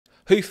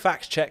Who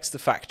fact-checks the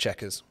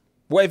fact-checkers?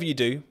 Whatever you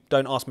do,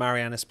 don't ask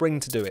Marianna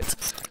Spring to do it.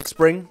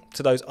 Spring,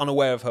 to those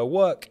unaware of her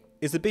work,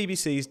 is the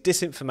BBC's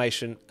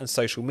disinformation and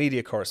social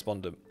media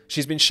correspondent.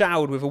 She's been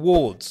showered with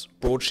awards,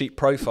 broadsheet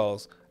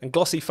profiles and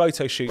glossy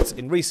photo shoots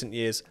in recent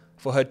years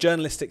for her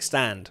journalistic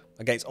stand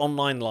against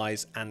online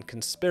lies and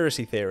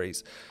conspiracy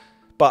theories.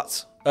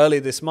 But earlier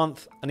this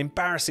month, an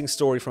embarrassing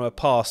story from her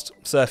past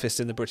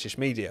surfaced in the British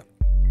media.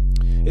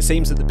 It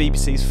seems that the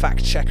BBC's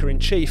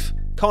fact-checker-in-chief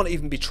can't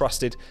even be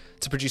trusted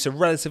to produce a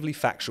relatively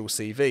factual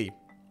CV.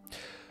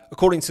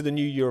 According to the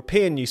New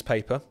European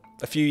newspaper,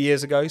 a few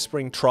years ago,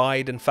 Spring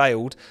tried and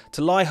failed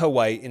to lie her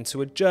way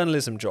into a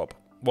journalism job.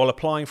 While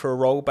applying for a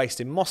role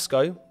based in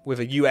Moscow with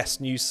a US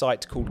news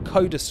site called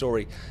Coda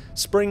Story,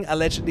 Spring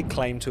allegedly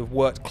claimed to have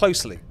worked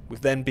closely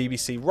with then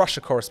BBC Russia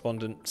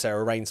correspondent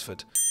Sarah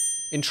Rainsford.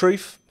 In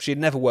truth, she had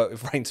never worked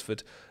with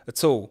Rainsford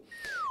at all.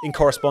 In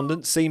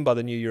correspondence seen by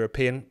the New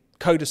European,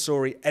 Coda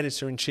Story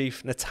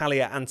editor-in-chief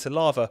Natalia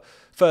Antilava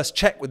first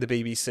checked with the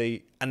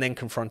BBC and then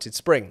confronted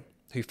Spring,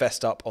 who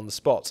fessed up on the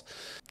spot.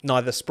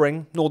 Neither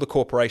Spring nor the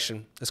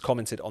corporation has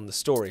commented on the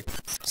story.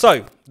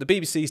 So, the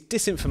BBC's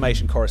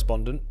disinformation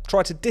correspondent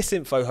tried to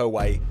disinfo her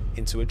way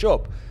into a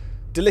job.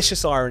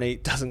 Delicious irony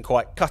doesn't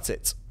quite cut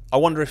it. I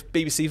wonder if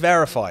BBC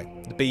Verify,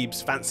 the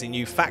Beeb's fancy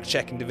new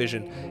fact-checking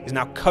division, is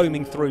now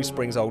combing through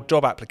Spring's old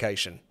job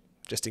application,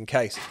 just in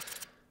case.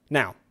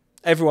 Now,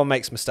 everyone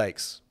makes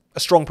mistakes. A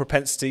strong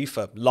propensity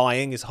for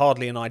lying is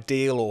hardly an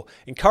ideal or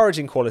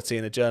encouraging quality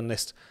in a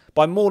journalist,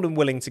 but I'm more than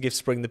willing to give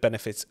Spring the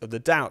benefit of the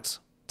doubt,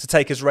 to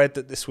take as read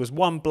that this was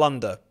one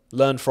blunder,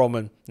 learned from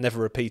and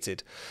never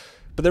repeated.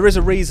 But there is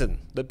a reason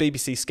that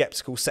BBC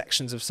sceptical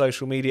sections of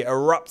social media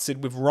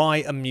erupted with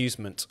wry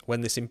amusement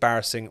when this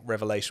embarrassing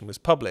revelation was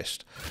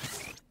published.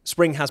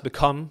 Spring has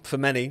become, for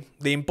many,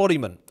 the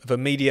embodiment of a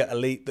media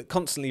elite that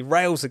constantly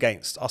rails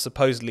against our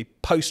supposedly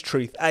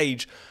post-truth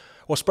age,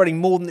 while spreading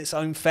more than its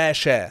own fair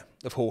share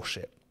of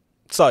horseshit.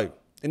 So,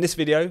 in this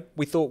video,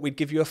 we thought we'd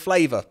give you a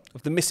flavour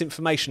of the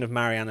misinformation of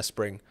Marianna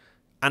Spring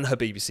and her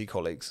BBC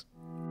colleagues.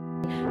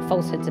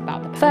 Falsehoods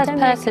about the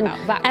pandemic, first person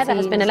ever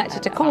has been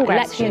elected to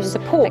Congress who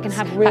supports can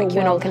have real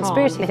QAnon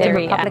conspiracy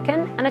theory, a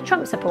Republican and a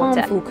Trump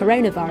supporter. Harmful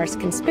coronavirus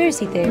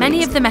conspiracy theories.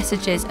 Many of the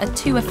messages are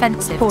too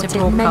offensive to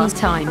broadcast many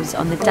times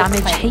on the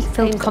damage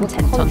hate-filled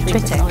content on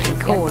Twitter can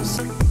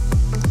cause.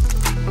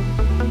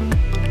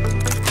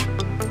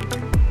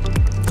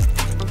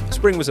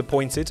 Spring was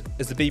appointed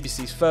as the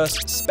BBC's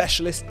first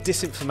specialist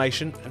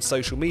disinformation and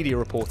social media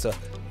reporter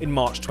in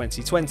March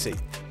 2020,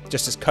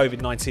 just as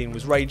COVID-19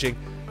 was raging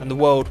and the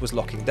world was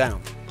locking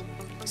down.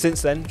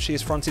 Since then, she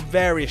has fronted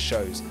various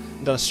shows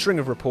and done a string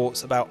of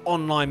reports about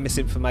online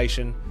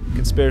misinformation,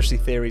 conspiracy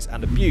theories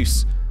and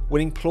abuse,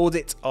 winning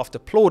plaudit after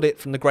plaudit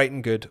from the great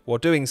and good while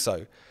doing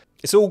so.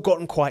 It's all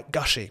gotten quite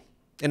gushy.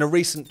 In a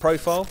recent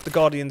profile, The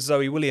Guardian's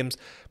Zoe Williams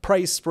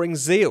praised Spring's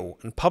zeal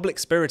and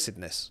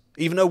public-spiritedness,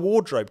 even her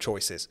wardrobe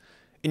choices.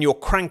 In your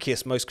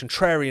crankiest, most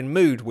contrarian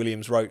mood,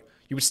 Williams wrote,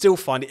 you would still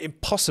find it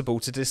impossible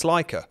to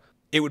dislike her.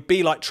 It would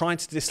be like trying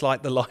to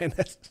dislike the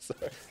lionesses.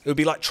 It would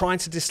be like trying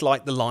to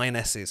dislike the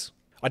lionesses.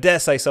 I dare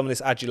say some of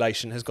this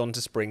adulation has gone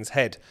to Spring's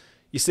head.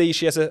 You see,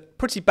 she has a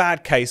pretty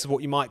bad case of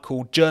what you might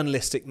call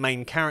journalistic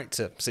main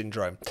character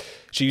syndrome.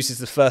 She uses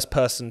the first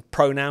person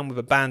pronoun with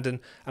abandon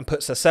and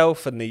puts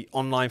herself and the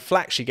online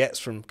flack she gets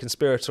from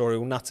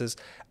conspiratorial nutters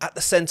at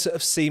the centre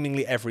of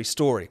seemingly every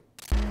story.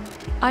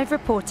 I've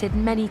reported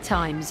many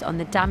times on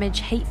the damage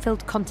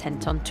hate-filled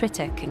content on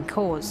Twitter can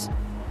cause.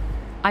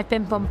 I've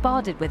been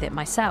bombarded with it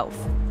myself.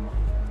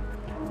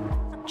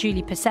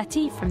 Julie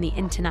Passetti from the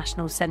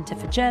International Centre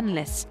for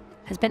Journalists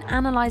has been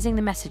analysing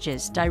the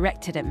messages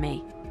directed at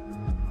me.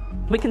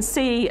 We can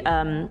see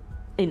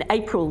in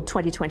April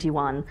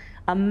 2021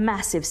 a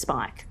massive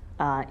spike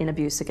in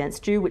abuse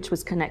against you, which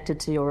was connected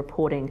to your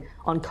reporting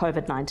on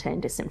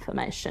COVID-19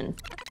 disinformation.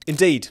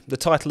 Indeed, the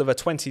title of a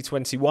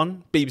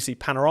 2021 BBC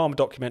Panorama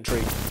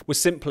documentary was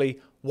simply,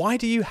 "Why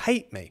do you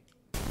hate me?"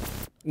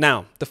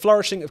 Now, the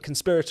flourishing of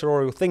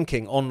conspiratorial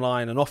thinking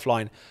online and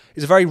offline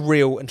is a very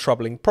real and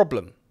troubling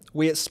problem.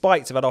 We at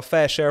Spiked have had our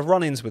fair share of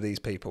run-ins with these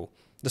people,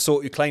 the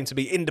sort who claim to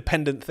be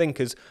independent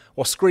thinkers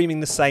while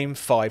screaming the same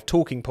 5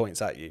 talking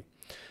points at you.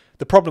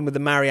 The problem with the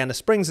Marianna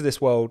Springs of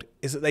this world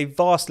is that they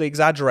vastly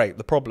exaggerate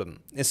the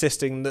problem,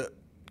 insisting that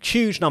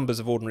huge numbers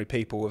of ordinary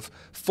people have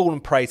fallen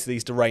prey to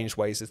these deranged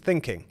ways of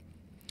thinking.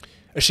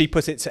 As she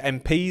put it to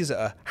MPs at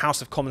a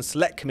House of Commons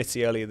Select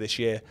Committee earlier this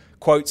year,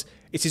 quote,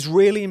 "It is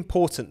really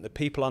important that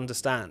people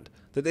understand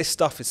that this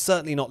stuff is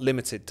certainly not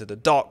limited to the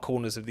dark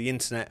corners of the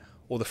internet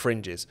or the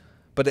fringes,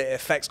 but it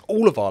affects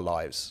all of our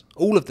lives,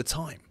 all of the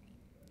time."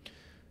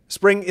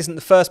 Spring isn't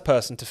the first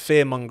person to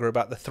fearmonger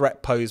about the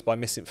threat posed by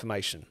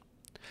misinformation,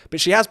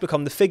 but she has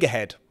become the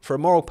figurehead for a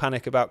moral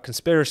panic about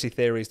conspiracy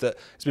theories that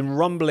has been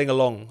rumbling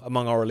along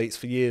among our elites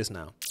for years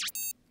now.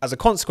 As a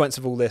consequence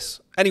of all this,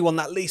 anyone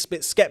that least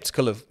bit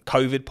sceptical of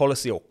COVID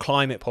policy or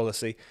climate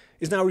policy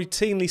is now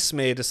routinely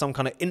smeared as some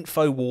kind of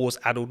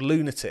InfoWars-addled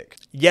lunatic,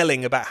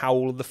 yelling about how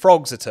all of the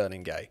frogs are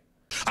turning gay.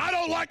 I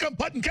don't like them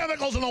putting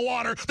chemicals in the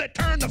water that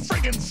turn the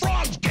friggin'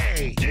 frogs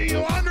gay. Do you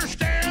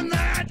understand?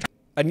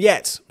 And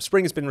yet,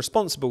 Spring has been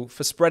responsible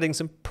for spreading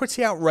some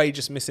pretty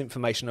outrageous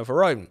misinformation of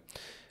her own,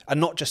 and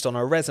not just on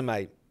her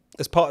resume.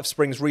 As part of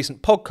Spring's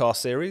recent podcast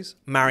series,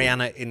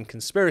 Marianna in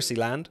Conspiracy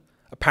Land,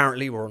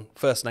 apparently we're on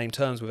first name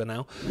terms with her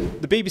now,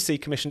 the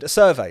BBC commissioned a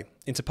survey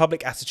into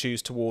public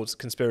attitudes towards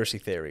conspiracy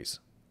theories.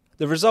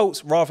 The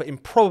results rather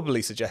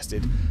improbably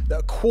suggested that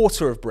a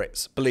quarter of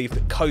Brits believed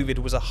that COVID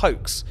was a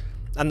hoax,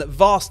 and that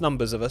vast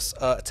numbers of us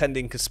are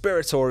attending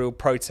conspiratorial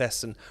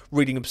protests and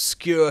reading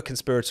obscure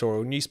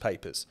conspiratorial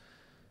newspapers.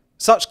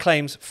 Such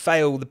claims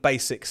fail the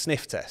basic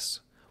sniff test.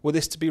 Were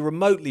this to be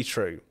remotely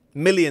true,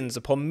 millions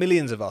upon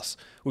millions of us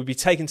would be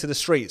taken to the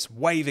streets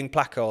waving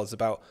placards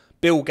about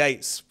Bill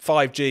Gates,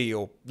 5G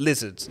or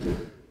lizards.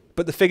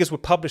 But the figures were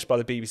published by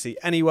the BBC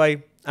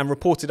anyway and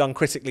reported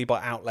uncritically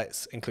by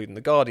outlets including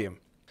The Guardian.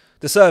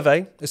 The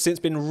survey has since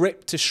been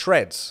ripped to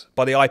shreds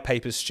by the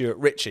iPaper's Stuart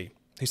Ritchie,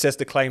 who says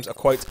the claims are,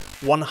 quote,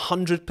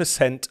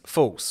 100%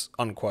 false,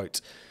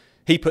 unquote.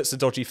 He puts the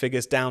dodgy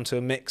figures down to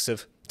a mix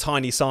of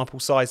tiny sample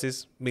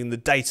sizes, meaning the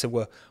data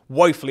were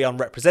woefully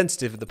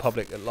unrepresentative of the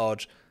public at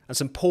large, and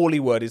some poorly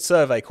worded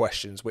survey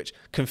questions which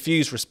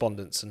confuse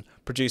respondents and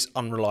produce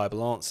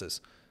unreliable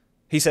answers.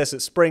 He says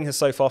that Spring has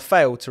so far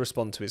failed to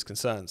respond to his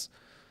concerns.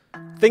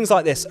 Things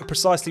like this are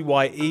precisely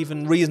why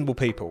even reasonable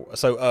people are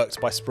so irked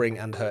by Spring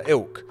and her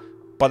ilk,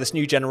 by this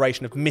new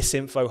generation of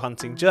misinfo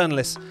hunting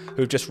journalists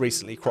who have just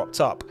recently cropped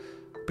up,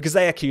 because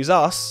they accuse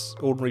us,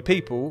 ordinary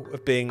people,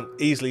 of being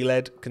easily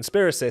led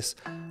conspiracists,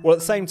 while at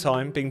the same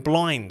time being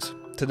blind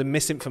to the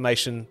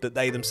misinformation that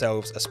they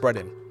themselves are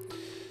spreading.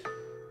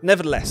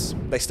 Nevertheless,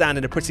 they stand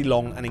in a pretty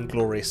long and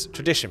inglorious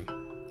tradition.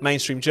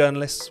 Mainstream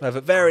journalists have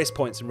at various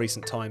points in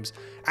recent times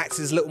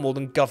acted as little more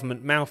than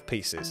government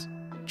mouthpieces.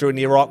 During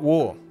the Iraq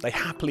War, they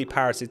happily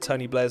parroted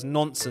Tony Blair's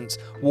nonsense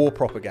war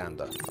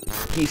propaganda.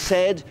 He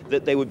said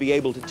that they would be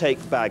able to take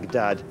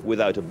Baghdad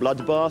without a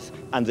bloodbath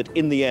and that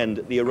in the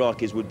end the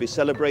Iraqis would be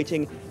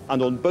celebrating,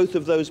 and on both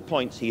of those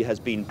points he has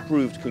been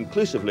proved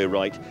conclusively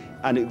right,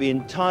 and it would be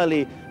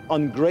entirely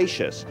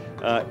ungracious,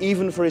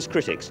 even for his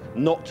critics,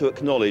 not to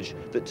acknowledge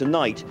that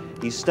tonight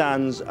he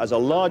stands as a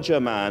larger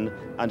man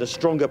and a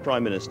stronger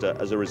Prime Minister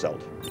as a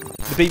result.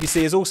 The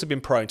BBC has also been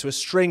prone to a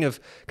string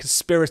of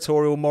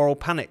conspiratorial moral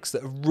panics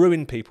that have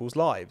ruined people's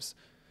lives.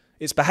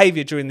 Its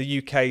behaviour during the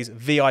UK's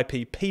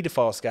VIP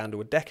paedophile scandal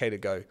a decade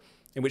ago,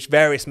 in which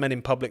various men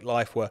in public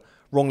life were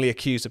wrongly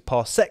accused of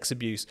past sex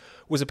abuse,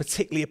 was a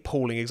particularly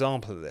appalling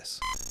example of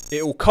this.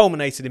 It all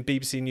culminated in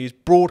BBC News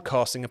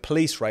broadcasting a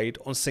police raid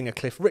on singer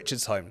Cliff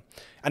Richard's home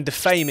and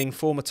defaming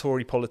former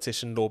Tory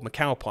politician Lord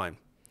McAlpine,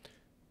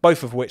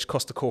 both of which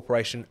cost the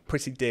corporation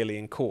pretty dearly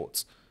in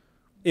court.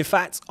 In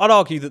fact, I'd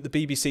argue that the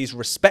BBC's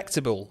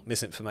respectable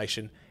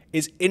misinformation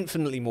is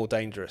infinitely more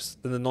dangerous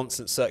than the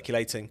nonsense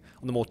circulating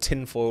on the more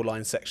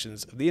tinfoil-lined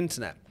sections of the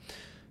internet.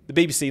 The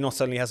BBC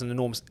not only has an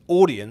enormous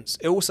audience,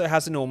 it also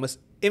has enormous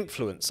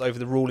influence over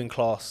the ruling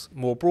class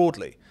more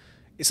broadly.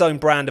 Its own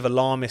brand of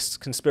alarmist,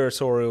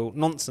 conspiratorial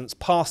nonsense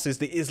passes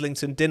the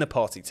Islington dinner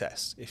party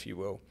test, if you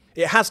will.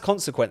 It has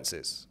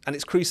consequences, and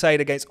its crusade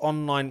against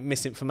online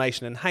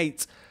misinformation and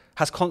hate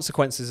has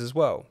consequences as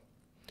well.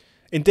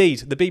 Indeed,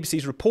 the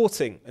BBC's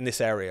reporting in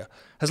this area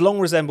has long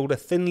resembled a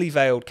thinly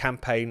veiled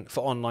campaign for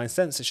online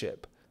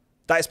censorship.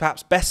 That is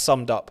perhaps best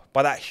summed up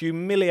by that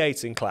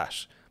humiliating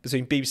clash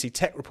between BBC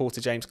tech reporter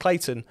James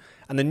Clayton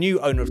and the new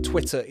owner of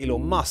Twitter,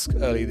 Elon Musk,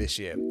 earlier this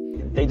year.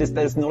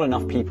 There's not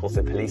enough people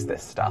to police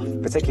this stuff,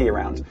 particularly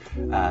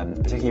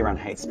around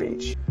hate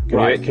speech.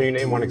 Can you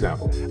name one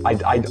example?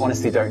 I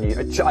honestly don't use.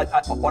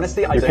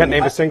 Honestly, I you don't. Can't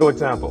name a single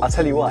example. I'll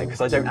tell you why,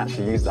 because I don't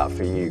actually use that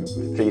For You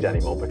feed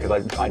anymore because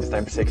I just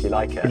don't particularly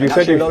like it. But you said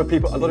actually,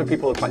 a lot of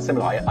people are quite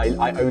similar.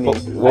 I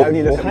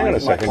only look at hang on a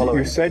second. my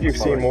You said you've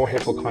seen more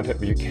hateful content,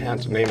 but you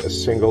can't name a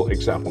single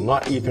example,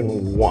 not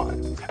even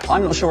one.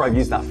 I'm not sure I've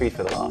used that feed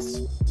for the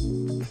last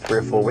 3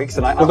 or 4 weeks,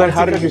 and well, then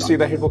how did you see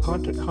the hateful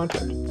content?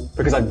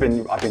 Because I've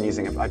been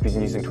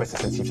using Twitter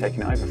since you've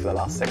taken it over for the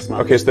last 6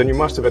 months. Okay, so then you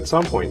must have at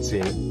some point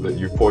seen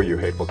the For You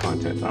hateful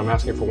content. I'm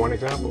asking for one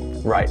example.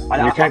 Right.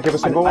 And you can't give a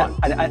single one.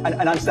 And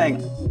I'm saying...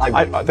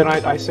 Then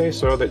I say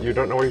so that you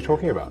don't know what you're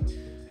talking about.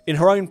 In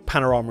her own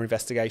panorama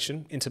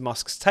investigation into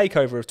Musk's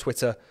takeover of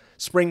Twitter,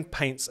 Spring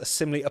paints a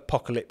similarly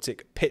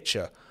apocalyptic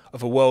picture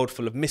of a world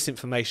full of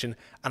misinformation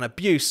and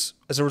abuse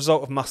as a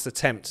result of Musk's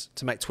attempt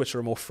to make Twitter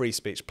a more free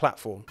speech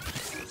platform.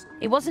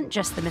 It wasn't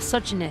just the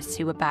misogynists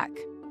who were back.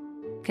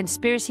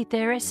 Conspiracy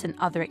theorists and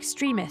other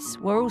extremists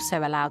were also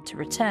allowed to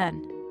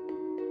return.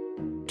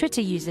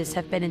 Twitter users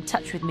have been in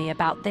touch with me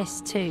about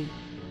this too.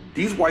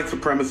 These white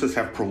supremacists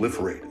have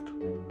proliferated.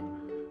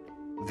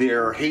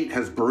 Their hate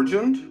has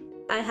burgeoned.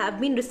 I have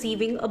been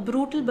receiving a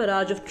brutal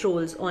barrage of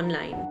trolls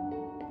online.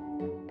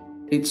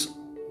 It's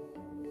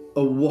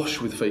awash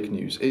with fake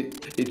news.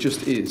 It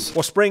just is.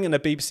 While Spring and her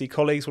BBC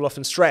colleagues will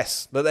often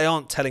stress that they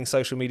aren't telling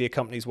social media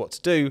companies what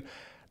to do,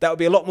 that would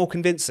be a lot more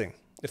convincing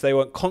if they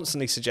weren't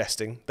constantly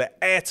suggesting that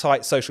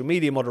airtight social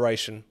media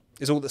moderation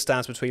is all that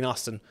stands between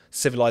us and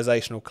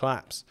civilizational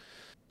collapse.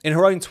 In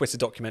her own Twitter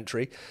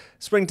documentary,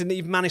 Spring didn't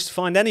even manage to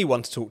find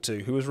anyone to talk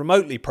to who was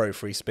remotely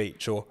pro-free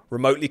speech or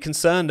remotely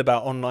concerned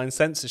about online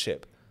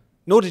censorship.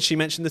 Nor did she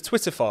mention the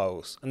Twitter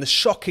files and the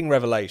shocking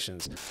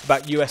revelations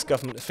about US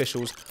government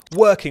officials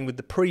working with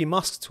the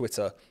pre-Musk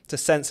Twitter to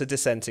censor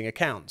dissenting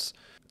accounts.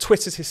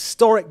 Twitter's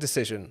historic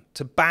decision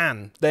to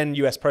ban then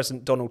US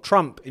President Donald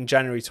Trump in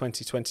January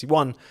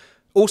 2021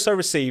 also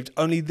received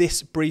only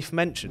this brief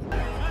mention.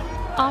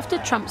 After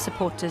Trump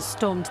supporters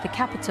stormed the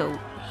Capitol,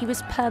 he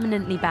was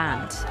permanently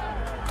banned.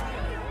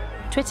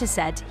 Twitter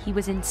said he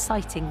was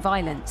inciting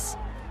violence,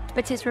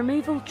 but his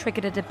removal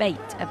triggered a debate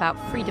about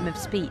freedom of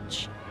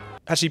speech.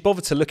 Had she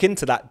bothered to look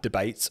into that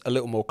debate a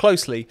little more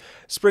closely,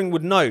 Spring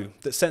would know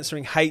that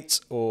censoring hate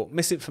or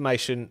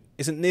misinformation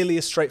isn't nearly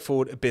as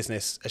straightforward a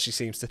business as she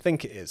seems to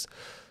think it is.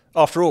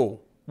 After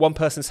all, one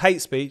person's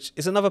hate speech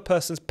is another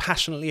person's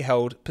passionately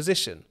held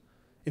position.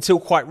 Until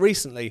quite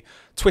recently,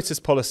 Twitter's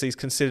policies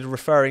considered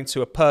referring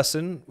to a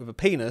person with a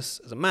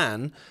penis as a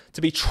man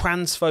to be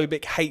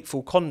transphobic,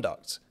 hateful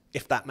conduct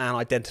if that man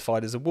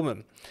identified as a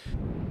woman.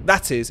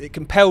 That is, it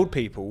compelled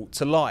people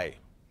to lie,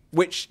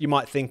 which you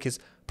might think is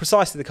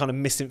precisely the kind of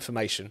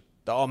misinformation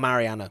that our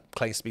Marianna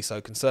claims to be so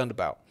concerned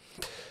about.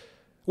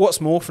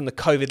 What's more, from the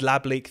COVID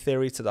lab leak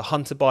theory to the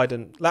Hunter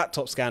Biden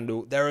laptop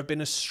scandal, there have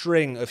been a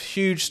string of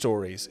huge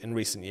stories in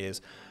recent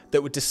years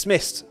that were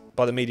dismissed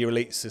by the media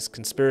elites as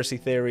conspiracy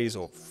theories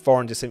or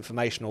foreign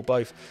disinformation or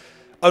both,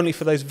 only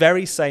for those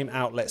very same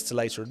outlets to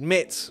later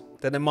admit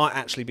that there might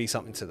actually be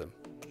something to them.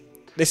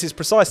 This is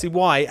precisely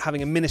why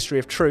having a Ministry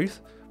of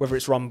Truth, whether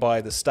it's run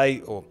by the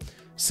state or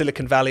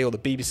Silicon Valley or the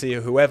BBC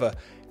or whoever,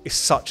 is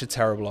such a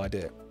terrible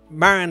idea.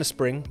 Marianna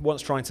Spring,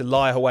 once trying to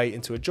lie her way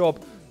into a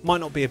job,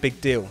 might not be a big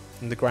deal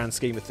in the grand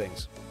scheme of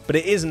things, but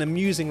it is an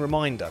amusing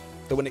reminder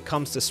that when it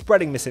comes to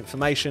spreading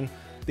misinformation,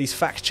 these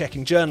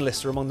fact-checking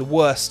journalists are among the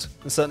worst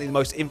and certainly the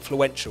most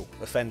influential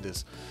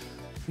offenders.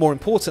 More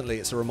importantly,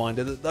 it's a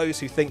reminder that those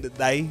who think that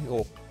they,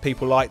 or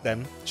people like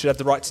them, should have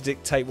the right to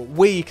dictate what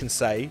we can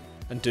say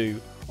and do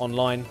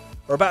online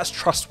are about as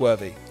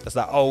trustworthy as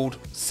that old,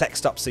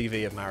 sexed-up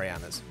CV of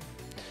Marianna's.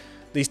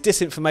 These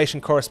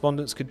disinformation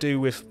correspondents could do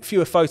with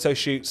fewer photo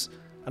shoots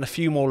and a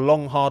few more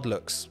long, hard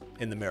looks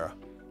in the mirror.